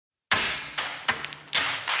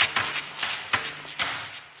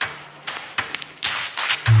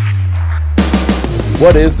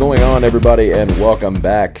What is going on, everybody, and welcome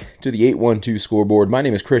back to the 812 Scoreboard. My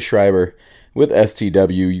name is Chris Schreiber with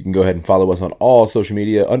STW. You can go ahead and follow us on all social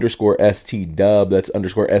media, _STDub, that's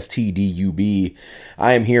 _STDUB.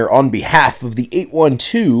 I am here on behalf of the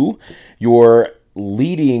 812, your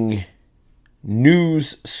leading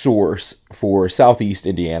news source for Southeast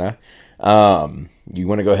Indiana. You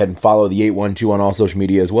want to go ahead and follow the 812 on all social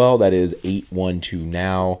media as well. That is 812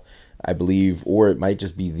 now, I believe, or it might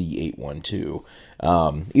just be the 812.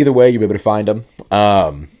 Either way, you'll be able to find them.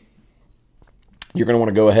 You're going to want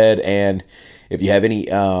to go ahead and, if you have any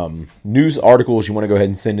news articles you want to go ahead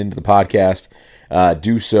and send into the podcast,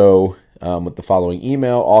 do so with the following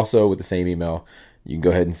email. Also, with the same email, you can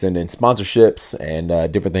go ahead and send in sponsorships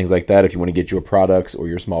and different things like that if you want to get your products or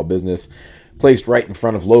your small business placed right in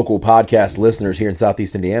front of local podcast listeners here in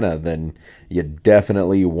Southeast Indiana. Then you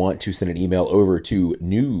definitely want to send an email over to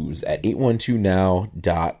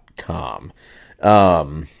news@812now.com.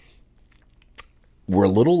 We're a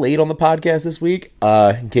little late on the podcast this week,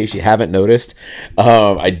 in case you haven't noticed.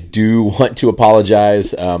 I do want to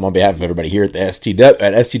apologize on behalf of everybody here at the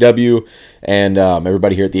STW and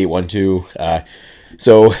everybody here at the 812.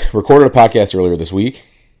 So, recorded a podcast earlier this week,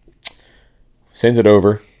 sent it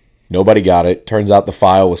over, nobody got it. Turns out the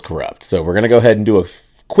file was corrupt. So, we're going to go ahead and do a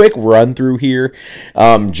quick run through here,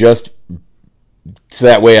 just so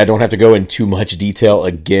that way I don't have to go in too much detail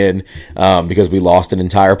again, because we lost an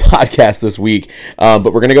entire podcast this week. But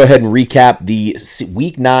we're going to go ahead and recap the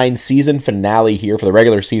Week 9 season finale here for the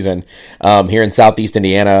regular season here in Southeast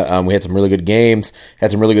Indiana. We had some really good games, had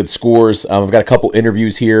some really good scores. I've got a couple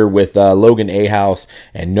interviews here with Logan Ahaus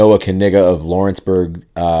and Noah Kaniga of Lawrenceburg,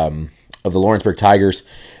 of the Lawrenceburg Tigers.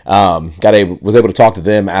 Was able to talk to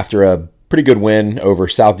them after a pretty good win over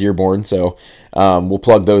South Dearborn, so we'll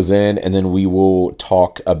plug those in, and then we will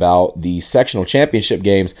talk about the sectional championship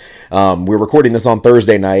games. We're recording this on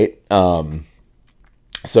Thursday night, so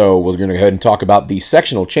we're going to go ahead and talk about the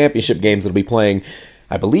sectional championship games that'll be playing.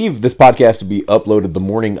 I believe this podcast will be uploaded the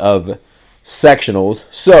morning of sectionals,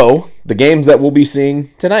 so the games that we'll be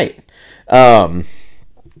seeing tonight. So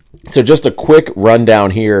just a quick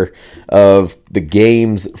rundown here of the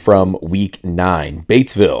games from Week 9.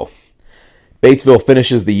 Batesville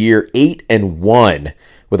finishes the year 8-1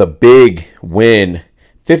 with a big win,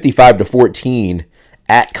 55-14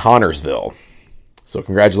 at Connorsville. So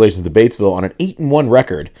congratulations to Batesville on an 8-1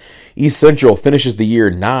 record. East Central finishes the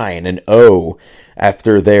year 9-0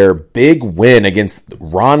 after their big win against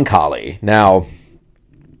Roncalli. Now,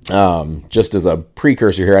 just as a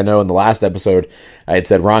precursor here, I know in the last episode I had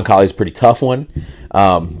said Roncalli's a pretty tough one.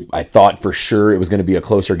 I thought for sure it was going to be a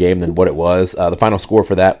closer game than what it was. The final score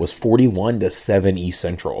for that was 41-7 East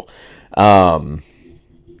Central.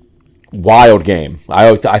 Wild game.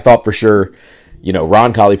 I thought for sure,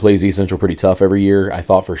 Roncalli plays East Central pretty tough every year. I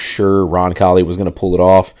thought for sure Roncalli was going to pull it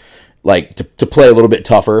off, like to play a little bit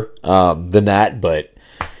tougher than that, but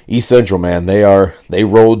East Central, man, they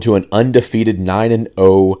rolled to an undefeated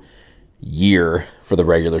 9-0 year for the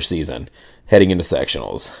regular season, heading into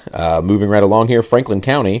sectionals. Moving right along here, Franklin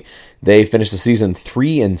County, they finished the season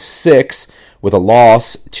 3-6 with a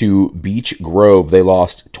loss to Beech Grove. They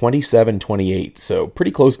lost 27-28, so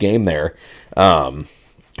pretty close game there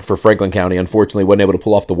for Franklin County. Unfortunately, wasn't able to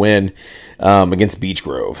pull off the win against Beech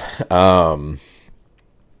Grove.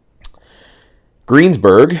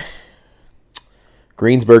 Greensburg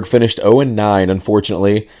finished 0-9,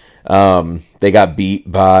 unfortunately. They got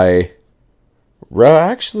beat by...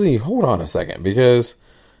 Actually, hold on a second, because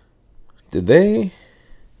did they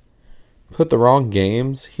put the wrong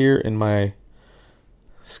games here in my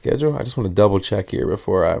schedule? I just want to double check here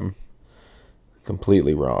before I'm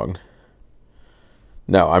completely wrong.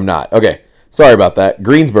 No, I'm not. Okay, sorry about that.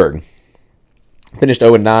 Greensburg finished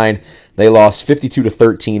 0-9. They lost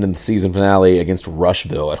 52-13 in the season finale against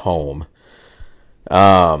Rushville at home.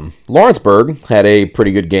 Lawrenceburg had a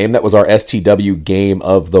pretty good game. That was our STW game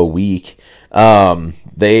of the week.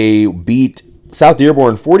 They beat South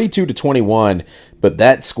Dearborn 42-21, but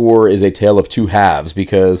that score is a tale of two halves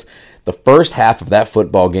because the first half of that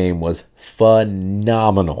football game was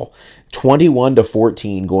phenomenal.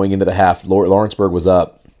 21-14 going into the half. Lawrenceburg was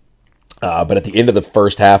up, but at the end of the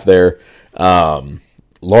first half there, South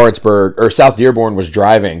Dearborn was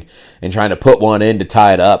driving and trying to put one in to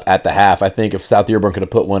tie it up at the half. I think if South Dearborn could have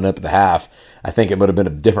put one up at the half, I think it would have been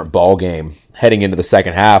a different ball game heading into the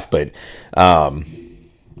second half. But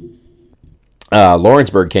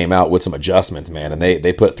Lawrenceburg came out with some adjustments, man, and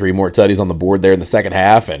they put 3 more tutties on the board there in the second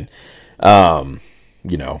half, and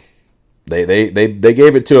they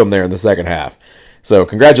gave it to them there in the second half. So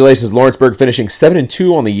congratulations, Lawrenceburg finishing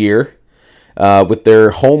 7-2 on the year. with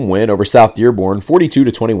their home win over South Dearborn,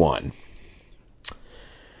 42-21.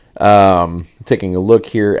 Taking a look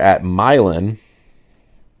here at Milan.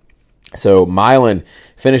 So Milan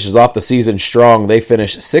finishes off the season strong. They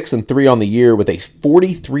finish 6-3 on the year with a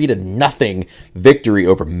 43-0 victory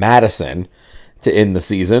over Madison to end the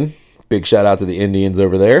season. Big shout out to the Indians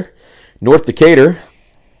over there. North Decatur,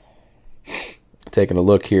 taking a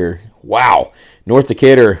look here. Wow. North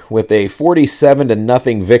Decatur with a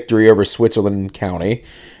 47-0 victory over Switzerland County.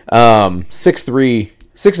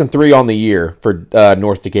 6-3 on the year for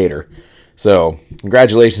North Decatur. So,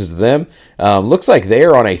 congratulations to them. Looks like they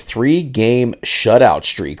are on a 3-game shutout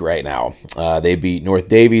streak right now. They beat North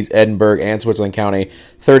Davies, Edinburgh, and Switzerland County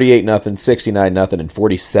 38-0, 69-0, and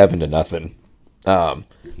 47-0,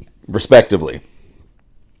 respectively.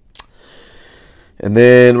 And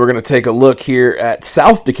then we're going to take a look here at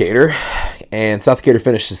South Decatur. And South Decatur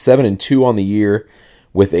finishes 7-2 on the year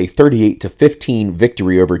with a 38-15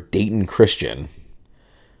 victory over Dayton Christian.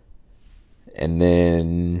 And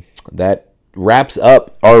then that wraps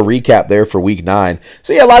up our recap there for Week 9.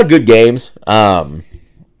 So, yeah, a lot of good games to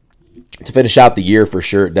finish out the year for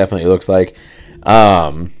sure. It definitely looks like.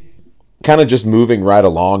 Kind of just moving right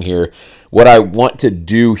along here. What I want to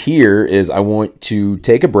do here is I want to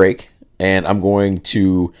take a break, and I'm going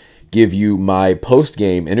to give you my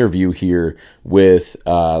post-game interview here with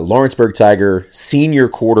Lawrenceburg Tiger senior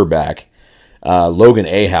quarterback Logan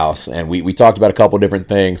Ahouse, and we talked about a couple different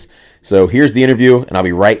things. So here's the interview, and I'll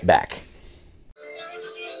be right back.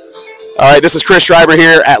 All right, this is Chris Schreiber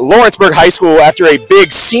here at Lawrenceburg High School after a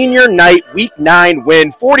big senior night Week 9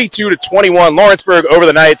 win, 42-21, Lawrenceburg over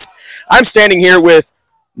the Knights. I'm standing here with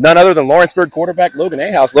none other than Lawrenceburg quarterback Logan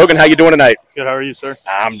Ahouse. Logan, how you doing tonight? Good, how are you, sir?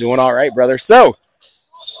 I'm doing all right, brother. So,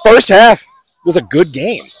 first half was a good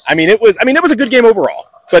game. It was a good game overall,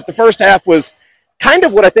 but the first half was kind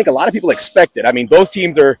of what I think a lot of people expected. Both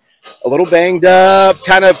teams are a little banged up,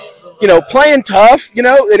 kind of, playing tough, and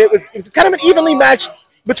it was kind of an evenly matched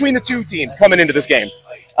between the two teams coming into this game.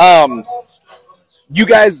 You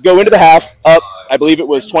guys go into the half up, I believe it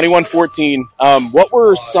was 21-14. What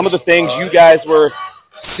were some of the things you guys were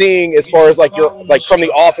seeing as far as from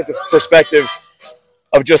the offensive perspective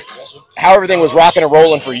of just how everything was rocking and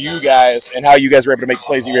rolling for you guys and how you guys were able to make the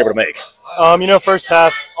plays you were able to make? First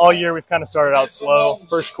half, all year we've kind of started out slow.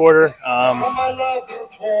 First quarter,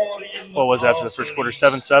 what was it after the first quarter?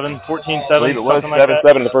 7-7, 14-7? I believe it was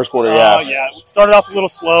 7-7 in the first quarter, yeah. Yeah, we started off a little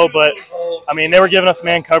slow, but, they were giving us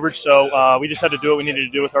man coverage, so we just had to do what we needed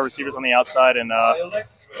to do with our receivers on the outside, and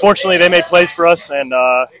fortunately they made plays for us, and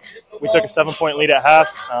we took a 7-point lead at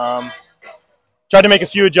half. Tried to make a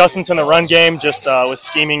few adjustments in the run game, just with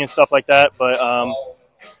scheming and stuff like that. But,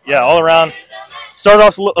 all around, started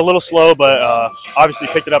off a little slow, but obviously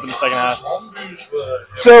picked it up in the second half.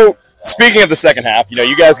 So, speaking of the second half,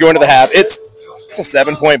 you guys go into the half. It's a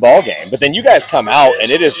 7-point ball game, but then you guys come out,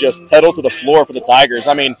 and it is just pedal to the floor for the Tigers.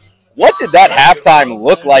 What did that halftime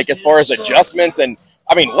look like as far as adjustments? And,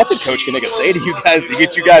 what did Coach Kaniga say to you guys to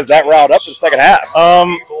get you guys that riled up for the second half?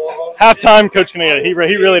 Halftime, Coach Kaniga, he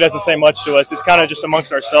really doesn't say much to us. It's kind of just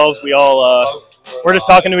amongst ourselves. We all we're just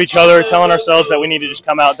talking to each other, telling ourselves that we need to just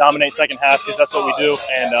come out and dominate second half because that's what we do.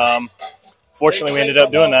 And fortunately, we ended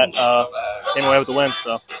up doing that. Came away with the win.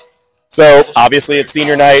 So obviously, it's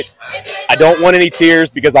senior night. I don't want any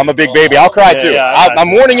tears because I'm a big baby. I'll cry too. Yeah,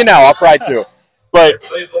 I'm warning you now. I'll cry too. But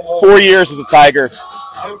 4 years as a Tiger,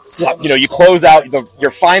 you close out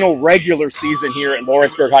your final regular season here at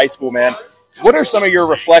Lawrenceburg High School, man. What are some of your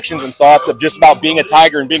reflections and thoughts of just about being a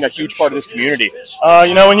Tiger and being a huge part of this community?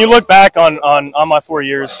 When you look back on my 4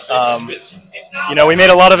 years, we made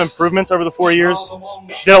a lot of improvements over the 4 years.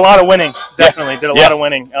 Did a lot of winning, definitely. Did a lot of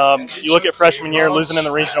winning. You look at freshman year, losing in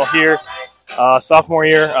the regional here. Sophomore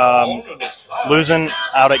year, losing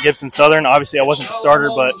out at Gibson Southern. Obviously, I wasn't the starter,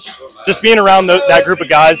 but just being around that group of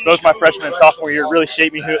guys, both my freshman and sophomore year, really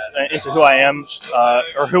shaped me into who I am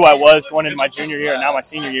or who I was going into my junior year and now my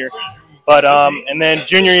senior year. But and then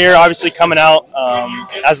junior year, obviously coming out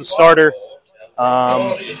as a starter,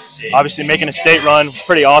 obviously making a state run was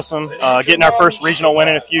pretty awesome. Getting our first regional win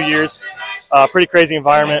in a few years, pretty crazy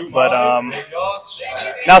environment. But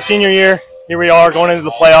now senior year, here we are going into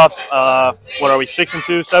the playoffs. What are we?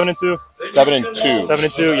 6-2, 7-2? 7-2.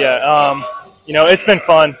 7-2. Yeah. It's been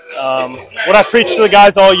fun. What I've preached to the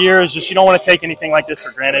guys all year is just you don't want to take anything like this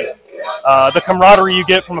for granted. The camaraderie you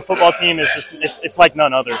get from a football team is just it's like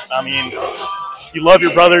none other. You love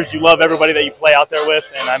your brothers, you love everybody that you play out there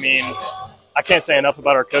with, and I can't say enough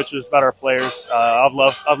about our coaches, about our players. I've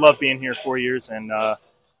loved being here 4 years, and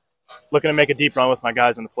looking to make a deep run with my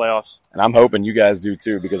guys in the playoffs. And I'm hoping you guys do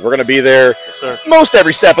too, because we're going to be there Yes, most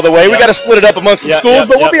every step of the way. We got to split it up amongst some schools,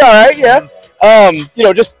 but we'll be all right. Yeah.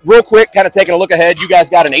 Just real quick, kind of taking a look ahead. You guys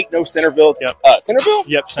got an 8-0 Centerville. Centerville?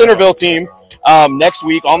 Yep. Centerville team next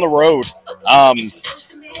week on the road.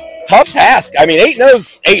 Tough task. I mean,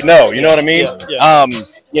 8-0's 8-0. You know what I mean?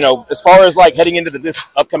 As far as like heading into this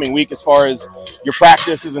upcoming week, as far as your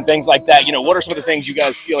practices and things like that, what are some of the things you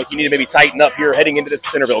guys feel like you need to maybe tighten up here heading into this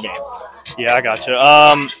Centerville game? Yeah, I gotcha.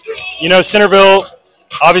 Centerville,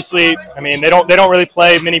 obviously, I mean, they don't really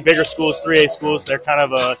play many bigger schools, 3A schools. They're kind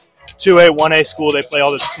of a 2A, 1A school. They play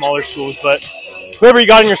all the smaller schools, but whoever you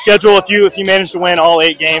got in your schedule, if you manage to win all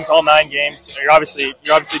 8 games, all 9 games, you're obviously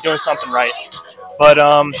doing something right. But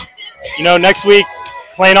next week,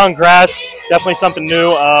 playing on grass, definitely something new.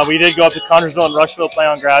 We did go up to Connersville and Rushville, play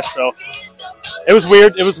on grass, so it was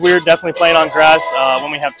weird. It was weird, definitely playing on grass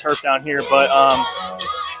when we have turf down here. But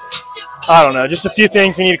I don't know, just a few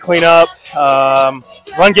things we need to clean up.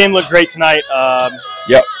 Run game looked great tonight.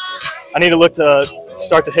 Yep. I need to look to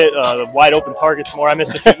start to hit the wide open targets more. I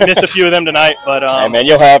missed a few of them tonight, but hey man,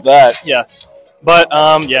 you'll have that. Yeah. But,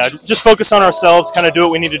 just focus on ourselves, kind of do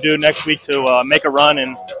what we need to do next week to make a run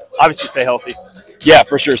and obviously stay healthy. Yeah,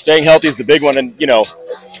 for sure. Staying healthy is the big one. And,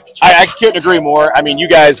 I couldn't agree more. I mean, you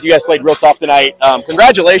guys played real tough tonight.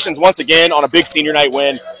 Congratulations once again on a big senior night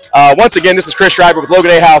win. Once again, this is Chris Schreiber with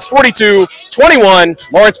Logan A. House,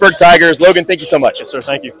 42-21, Lawrenceburg Tigers. Logan, thank you so much. Yes, sir.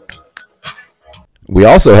 Thank you. We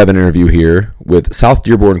also have an interview here with South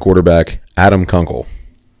Dearborn quarterback Adam Kunkel.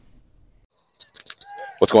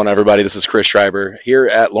 What's going on, everybody? This is Chris Schreiber here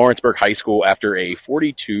at Lawrenceburg High School after a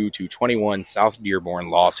 42-21 South Dearborn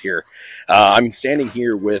loss here. I'm standing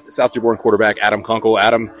here with South Dearborn quarterback Adam Kunkel.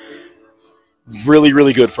 Adam, really,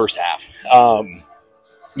 really good first half. I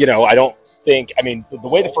don't think – I mean, the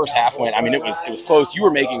way the first half went, I mean, it was close. You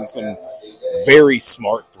were making some very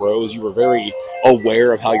smart throws. You were very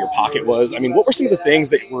aware of how your pocket was. I mean, what were some of the things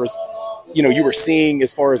that you were seeing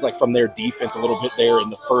as far as like from their defense a little bit there in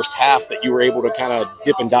the first half that you were able to kind of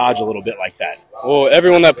dip and dodge a little bit like that? Well,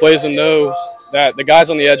 everyone that plays them knows that the guys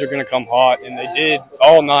on the edge are going to come hot, and they did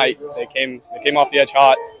all night. They came off the edge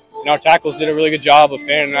hot, and our tackles did a really good job of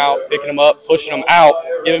fanning out, picking them up, pushing them out,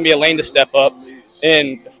 giving me a lane to step up.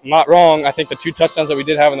 And if I'm not wrong, I think the 2 touchdowns that we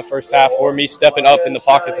did have in the first half were me stepping up in the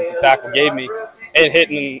pocket that the tackle gave me and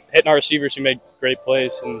hitting our receivers who made great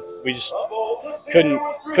plays, and we just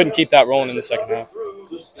couldn't keep that rolling in the second half.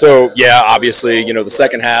 So, yeah, obviously, the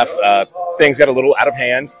second half, things got a little out of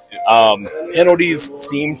hand. Penalties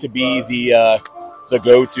seem to be the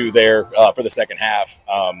go-to there for the second half.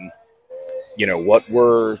 What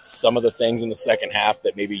were some of the things in the second half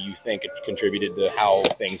that maybe you think contributed to how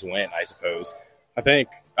things went, I suppose? I think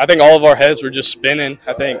all of our heads were just spinning.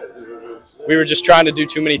 I think we were just trying to do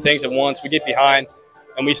too many things at once. We get behind,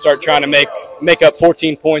 and we start trying to make up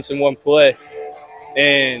 14 points in one play.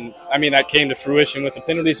 And, I mean, that came to fruition with the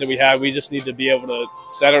penalties that we had. We just need to be able to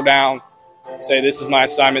settle down, say this is my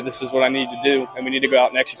assignment, this is what I need to do, and we need to go out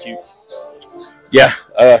and execute. Yeah,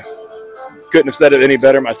 couldn't have said it any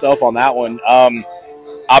better myself on that one.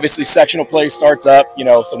 Obviously, sectional play starts up,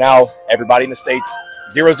 so now everybody in the state's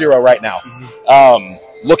 0-0 right now.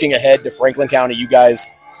 Mm-hmm. Looking ahead to Franklin County, you guys,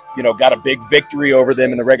 got a big victory over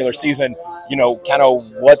them in the regular season. Kind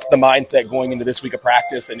of what's the mindset going into this week of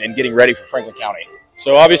practice and getting ready for Franklin County?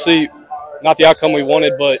 So, obviously, not the outcome we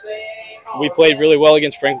wanted, but we played really well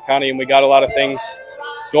against Franklin County, and we got a lot of things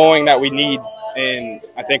going that we need. And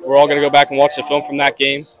I think we're all going to go back and watch the film from that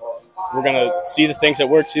game. We're going to see the things that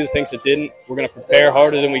worked, see the things that didn't. We're going to prepare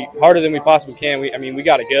harder than we possibly can. We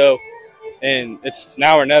got to go, and it's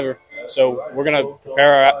now or never. So we're going to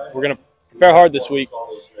prepare hard this week.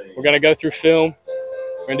 We're going to go through film.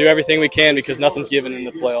 We're going to do everything we can because nothing's given in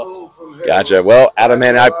the playoffs. Gotcha. Well, Adam,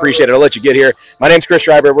 man, I appreciate it. I'll let you get here. My name's Chris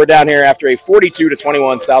Schreiber. We're down here after a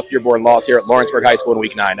 42-21 South Dearborn loss here at Lawrenceburg High School in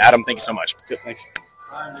Week 9. Adam, thank you so much. Good, thanks.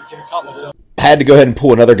 I had to go ahead and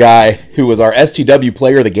pull another guy who was our STW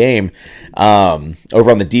player of the game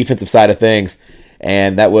over on the defensive side of things,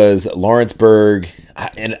 and that was Lawrenceburg.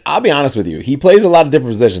 And I'll be honest with you, he plays a lot of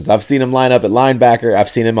different positions. I've seen him line up at linebacker.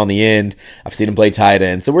 I've seen him on the end. I've seen him play tight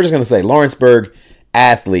end. So we're just going to say Lawrenceburg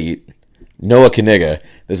athlete, Noah Kaniga.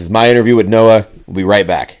 This is my interview with Noah. We'll be right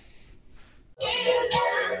back.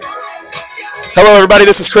 Hello, everybody.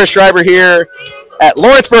 This is Chris Schreiber here at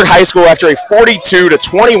Lawrenceburg High School after a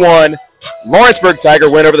 42-21 Lawrenceburg Tiger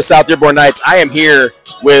win over the South Dearborn Knights. I am here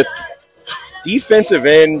with defensive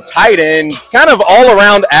end, tight end, kind of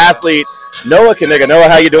all-around athlete, Noah Kaniga. Noah,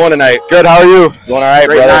 how you doing tonight? Good. How are you? Doing all right,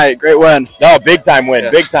 Great brother. night. Great win. Oh, big-time win.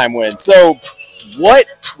 Yeah. Big-time win. So, What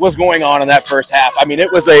was going on in that first half? I mean,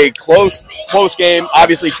 it was a close game,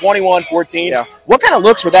 obviously 21-14. Yeah. What kind of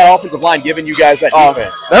looks were that offensive line giving you guys that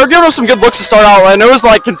defense? They were giving us some good looks to start out, and it was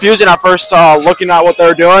like confusing at first looking at what they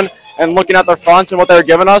were doing and looking at their fronts and what they were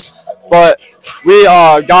giving us. But we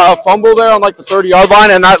got a fumble there on like the 30-yard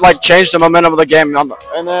line, and that like changed the momentum of the game.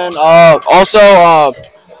 And then also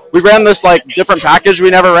we ran this like different package we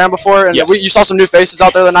never ran before, and you saw some new faces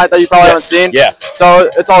out there tonight that you probably haven't seen. Yeah. So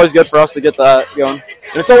it's always good for us to get that going.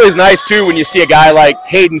 And it's always nice too when you see a guy like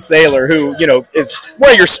Hayden Saylor, who is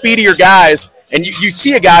one of your speedier guys, and you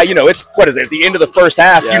see a guy, it's at the end of the first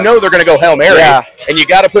half, they're going to go Hail Mary, and you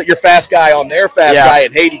got to put your fast guy on their fast guy,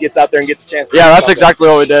 and Hayden gets out there and gets a chance to that's exactly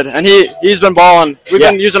what we did. And he's been balling. We've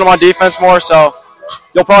been using him on defense more, so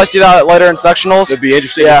you'll probably see that later in sectionals. It'd be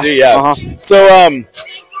interesting to see, So,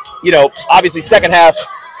 obviously second half,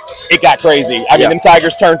 it got crazy. I mean, them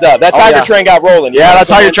Tigers turned up. That Tiger train got rolling. Yeah, that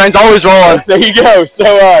Tiger train's always rolling. There you go.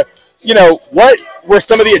 So, what were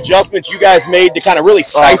some of the adjustments you guys made to kind of really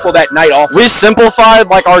stifle that night off? We simplified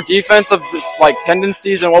like our defensive like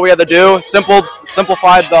tendencies and what we had to do.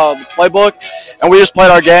 Simplified the playbook, and we just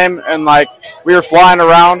played our game, and like we were flying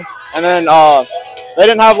around. And then they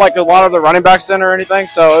didn't have like a lot of the running backs in or anything,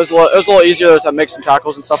 so it was a little easier to make some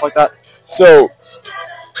tackles and stuff like that. So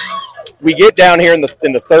we get down here in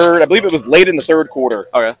the third. I believe it was late in the third quarter.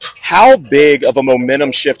 Okay. How big of a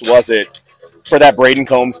momentum shift was it for that Braden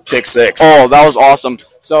Combs pick six? Oh, that was awesome.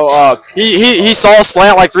 So he saw a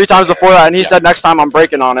slant like 3 times before that, and he said, next time I'm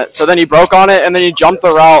breaking on it. So then he broke on it, and then he jumped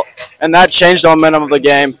the route, and that changed the momentum of the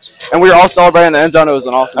game. And we were all celebrating in the end zone. It was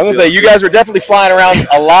an awesome I was going to say, you guys were definitely flying around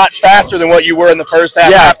a lot faster than what you were in the first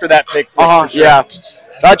half after that pick six. Sure. Yeah.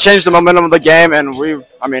 That changed the momentum of the game, and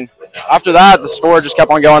after that, the score just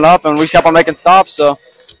kept on going up, and we kept on making stops, So,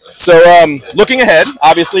 looking ahead,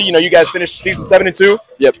 obviously, you guys finished season 7-2.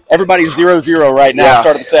 Yep. Everybody's 0-0 right now.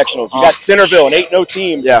 Start of the sectionals. You got Centerville, an 8-0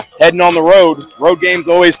 team. Yeah. Heading on the road. Road games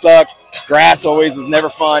always suck. Grass always is never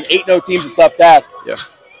fun. 8-0 team's a tough task. Yeah.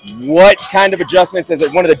 What kind of adjustments, as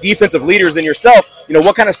one of the defensive leaders in yourself,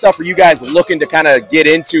 what kind of stuff are you guys looking to kind of get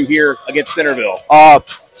into here against Centerville?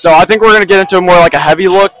 So I think we're going to get into more like a heavy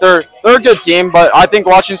look. They're a good team, but I think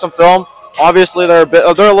watching some film, obviously they're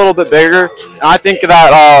a little bit bigger, and I think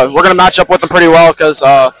that we're going to match up with them pretty well because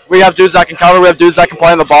we have dudes that can cover, we have dudes that can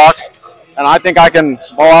play in the box, and I think I can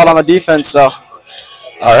ball out on the defense. So.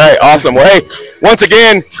 All right, awesome. Well, hey, once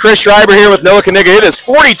again, Chris Schreiber here with Noah Kaniga. It is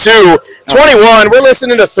 42-21. We're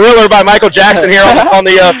listening to Thriller by Michael Jackson here on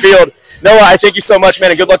the field. Noah, I thank you so much,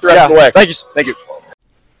 man, and good luck the rest of the way. Thank you.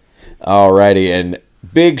 All righty, and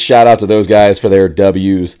big shout out to those guys for their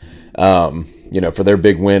W's. For their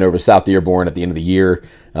big win over South Dearborn at the end of the year.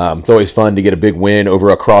 It's always fun to get a big win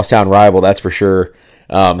over a crosstown rival, that's for sure,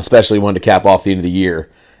 especially one to cap off the end of the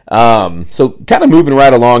year. So kind of moving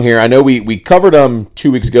right along here. I know we covered them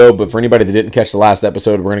 2 weeks ago, but for anybody that didn't catch the last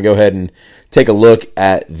episode, we're going to go ahead and take a look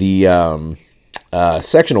at the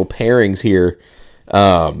sectional pairings here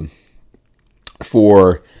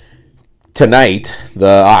for tonight,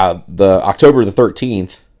 the October the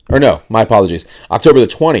 13th. Or no, my apologies. October the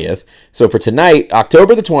 20th. So for tonight,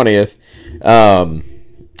 October the 20th,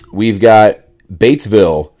 we've got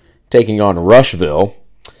Batesville taking on Rushville.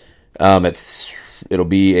 It'll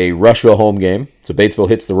be a Rushville home game. So Batesville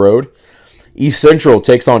hits the road. East Central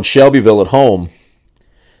takes on Shelbyville at home.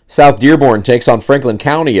 South Dearborn takes on Franklin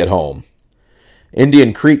County at home.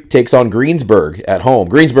 Indian Creek takes on Greensburg at home.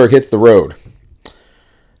 Greensburg hits the road.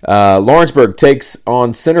 Lawrenceburg takes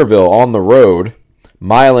on Centerville on the road.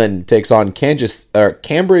 Milan takes on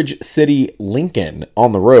Cambridge City Lincoln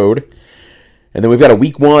on the road. And then we've got a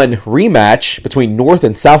week 1 rematch between North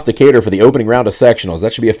and South Decatur for the opening round of sectionals.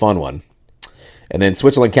 That should be a fun one. And then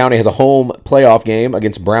Switzerland County has a home playoff game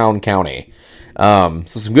against Brown County. So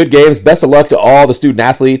some good games. Best of luck to all the student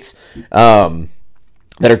athletes that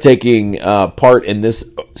are taking part in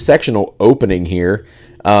this sectional opening here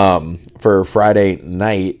for Friday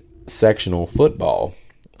night sectional football.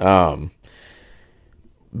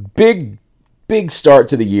 Big start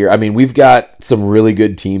to the year. I mean, we've got some really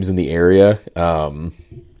good teams in the area.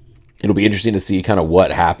 It'll be interesting to see kind of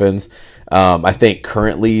what happens. I think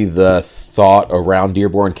currently the thought around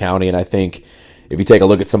Dearborn County, and I think if you take a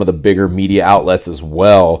look at some of the bigger media outlets as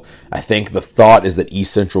well, I think the thought is that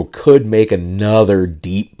East Central could make another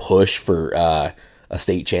deep push for a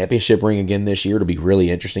state championship ring again this year. It'll be really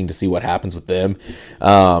interesting to see what happens with them.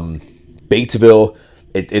 Batesville,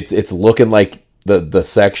 it's looking like the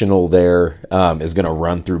sectional there is going to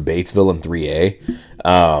run through Batesville in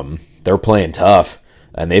 3A. They're playing tough,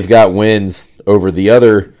 and they've got wins over the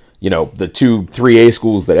other the 2 3A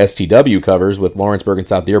schools that STW covers with Lawrenceburg and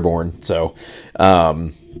South Dearborn. So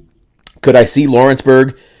could I see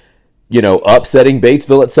Lawrenceburg, upsetting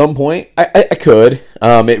Batesville at some point? I could.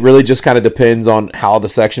 It really just kind of depends on how the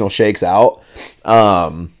sectional shakes out.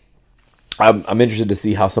 I'm interested to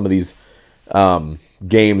see how some of these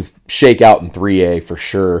games shake out in 3A for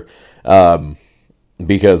sure,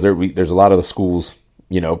 because there's a lot of the schools,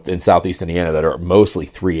 in Southeast Indiana that are mostly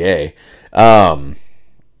 3A.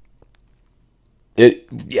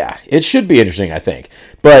 It should be interesting, I think.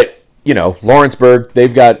 But, Lawrenceburg,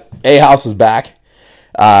 they've got A-House is back.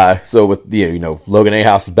 So with Logan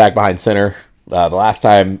A-House is back behind center. The last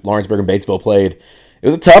time Lawrenceburg and Batesville played, it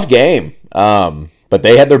was a tough game. But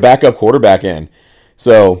they had their backup quarterback in.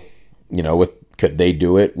 So, could they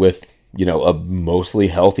do it with, a mostly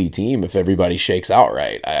healthy team if everybody shakes out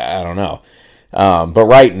right? I don't know. But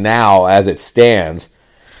right now, as it stands,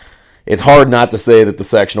 it's hard not to say that the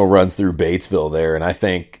sectional runs through Batesville there, and I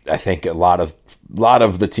think a lot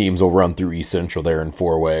of the teams will run through East Central there in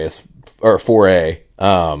 4A.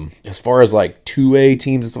 As far as like 2A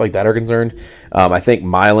teams and stuff like that are concerned, I think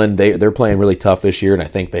Milan they're playing really tough this year, and I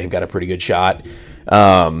think they've got a pretty good shot.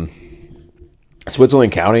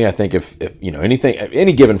 Switzerland County, I think if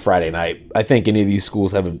any given Friday night, I think any of these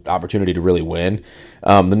schools have an opportunity to really win.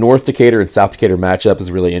 The North Decatur and South Decatur matchup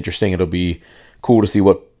is really interesting. It'll be cool to see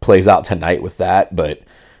what plays out tonight with that. But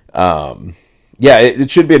it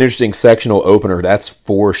should be an interesting sectional opener. That's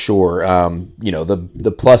for sure.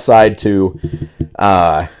 The plus side to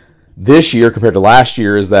this year compared to last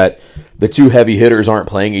year is that the 2 heavy hitters aren't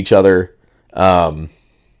playing each other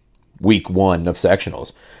week 1 of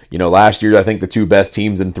sectionals. Last year, I think the 2 best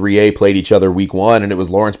teams in 3A played each other week 1, and it was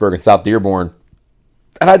Lawrenceburg and South Dearborn.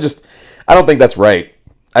 And I don't think that's right.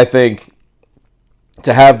 I think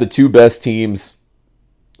to have the 2 best teams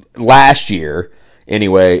last year,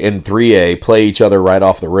 anyway, in 3A play each other right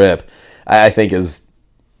off the rip, I think is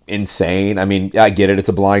insane. I mean, I get it. It's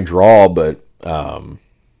a blind draw, but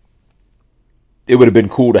it would have been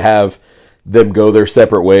cool to have them go their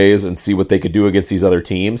separate ways and see what they could do against these other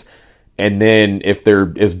teams. And then if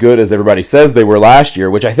they're as good as everybody says they were last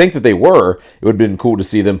year, which I think that they were, it would have been cool to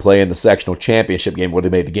see them play in the sectional championship game where they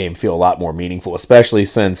made the game feel a lot more meaningful, especially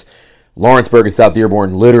since Lawrenceburg and South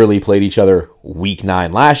Dearborn literally played each other week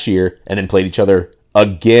 9 last year and then played each other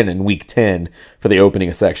again in week 10 for the opening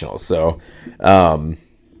of sectionals. So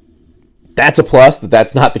that's a plus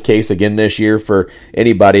that's not the case again this year for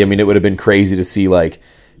anybody. I mean, it would have been crazy to see like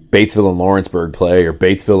Batesville and Lawrenceburg play or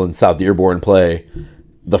Batesville and South Dearborn play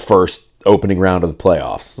the first opening round of the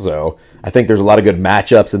playoffs. So I think there's a lot of good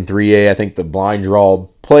matchups in 3A. I think the blind draw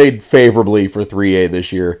played favorably for 3A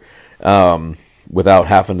this year without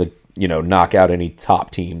having to, knock out any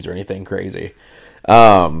top teams or anything crazy.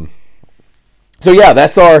 So yeah,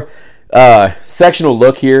 that's our sectional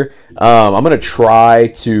look here. I'm going to try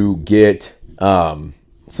to get some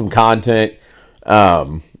content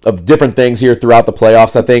of different things here throughout the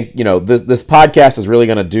playoffs. I think, this podcast is really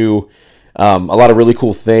going to do a lot of really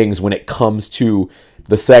cool things when it comes to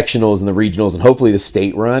the sectionals and the regionals and hopefully the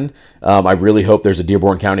state run. I really hope there's a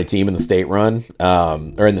Dearborn County team in the state run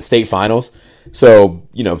or in the state finals. So,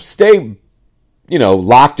 stay,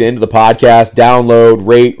 locked into the podcast, download,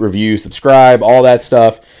 rate, review, subscribe, all that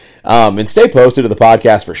stuff. And stay posted to the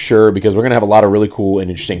podcast for sure, because we're going to have a lot of really cool and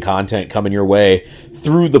interesting content coming your way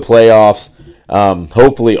through the playoffs,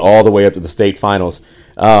 hopefully all the way up to the state finals.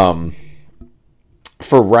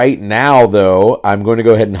 For right now, though, I'm going to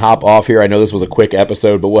go ahead and hop off here. I know this was a quick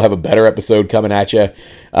episode, but we'll have a better episode coming at you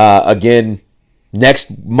again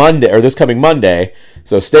next Monday, or this coming Monday.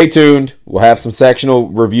 So stay tuned. We'll have some sectional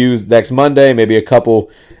reviews next Monday, maybe a couple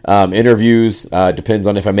interviews. Depends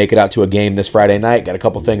on if I make it out to a game this Friday night. Got a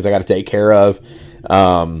couple things I got to take care of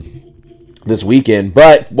this weekend.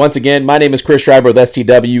 But once again, my name is Chris Schreiber with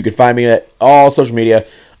STW. You can find me at all social media,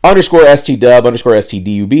 _STDub,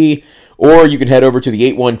 _STDUB. Or you can head over to the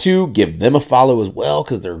 812, give them a follow as well,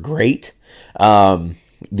 because they're great.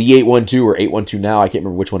 The 812 or 812 now, I can't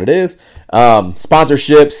remember which one it is.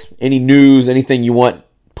 Sponsorships, any news, anything you want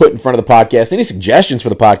put in front of the podcast, any suggestions for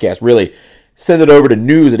the podcast, really, send it over to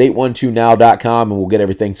news@812now.com and we'll get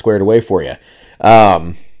everything squared away for you.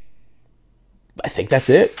 I think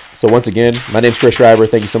that's it. So once again, my name's Chris Schreiber.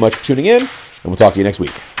 Thank you so much for tuning in, and we'll talk to you next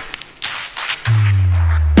week.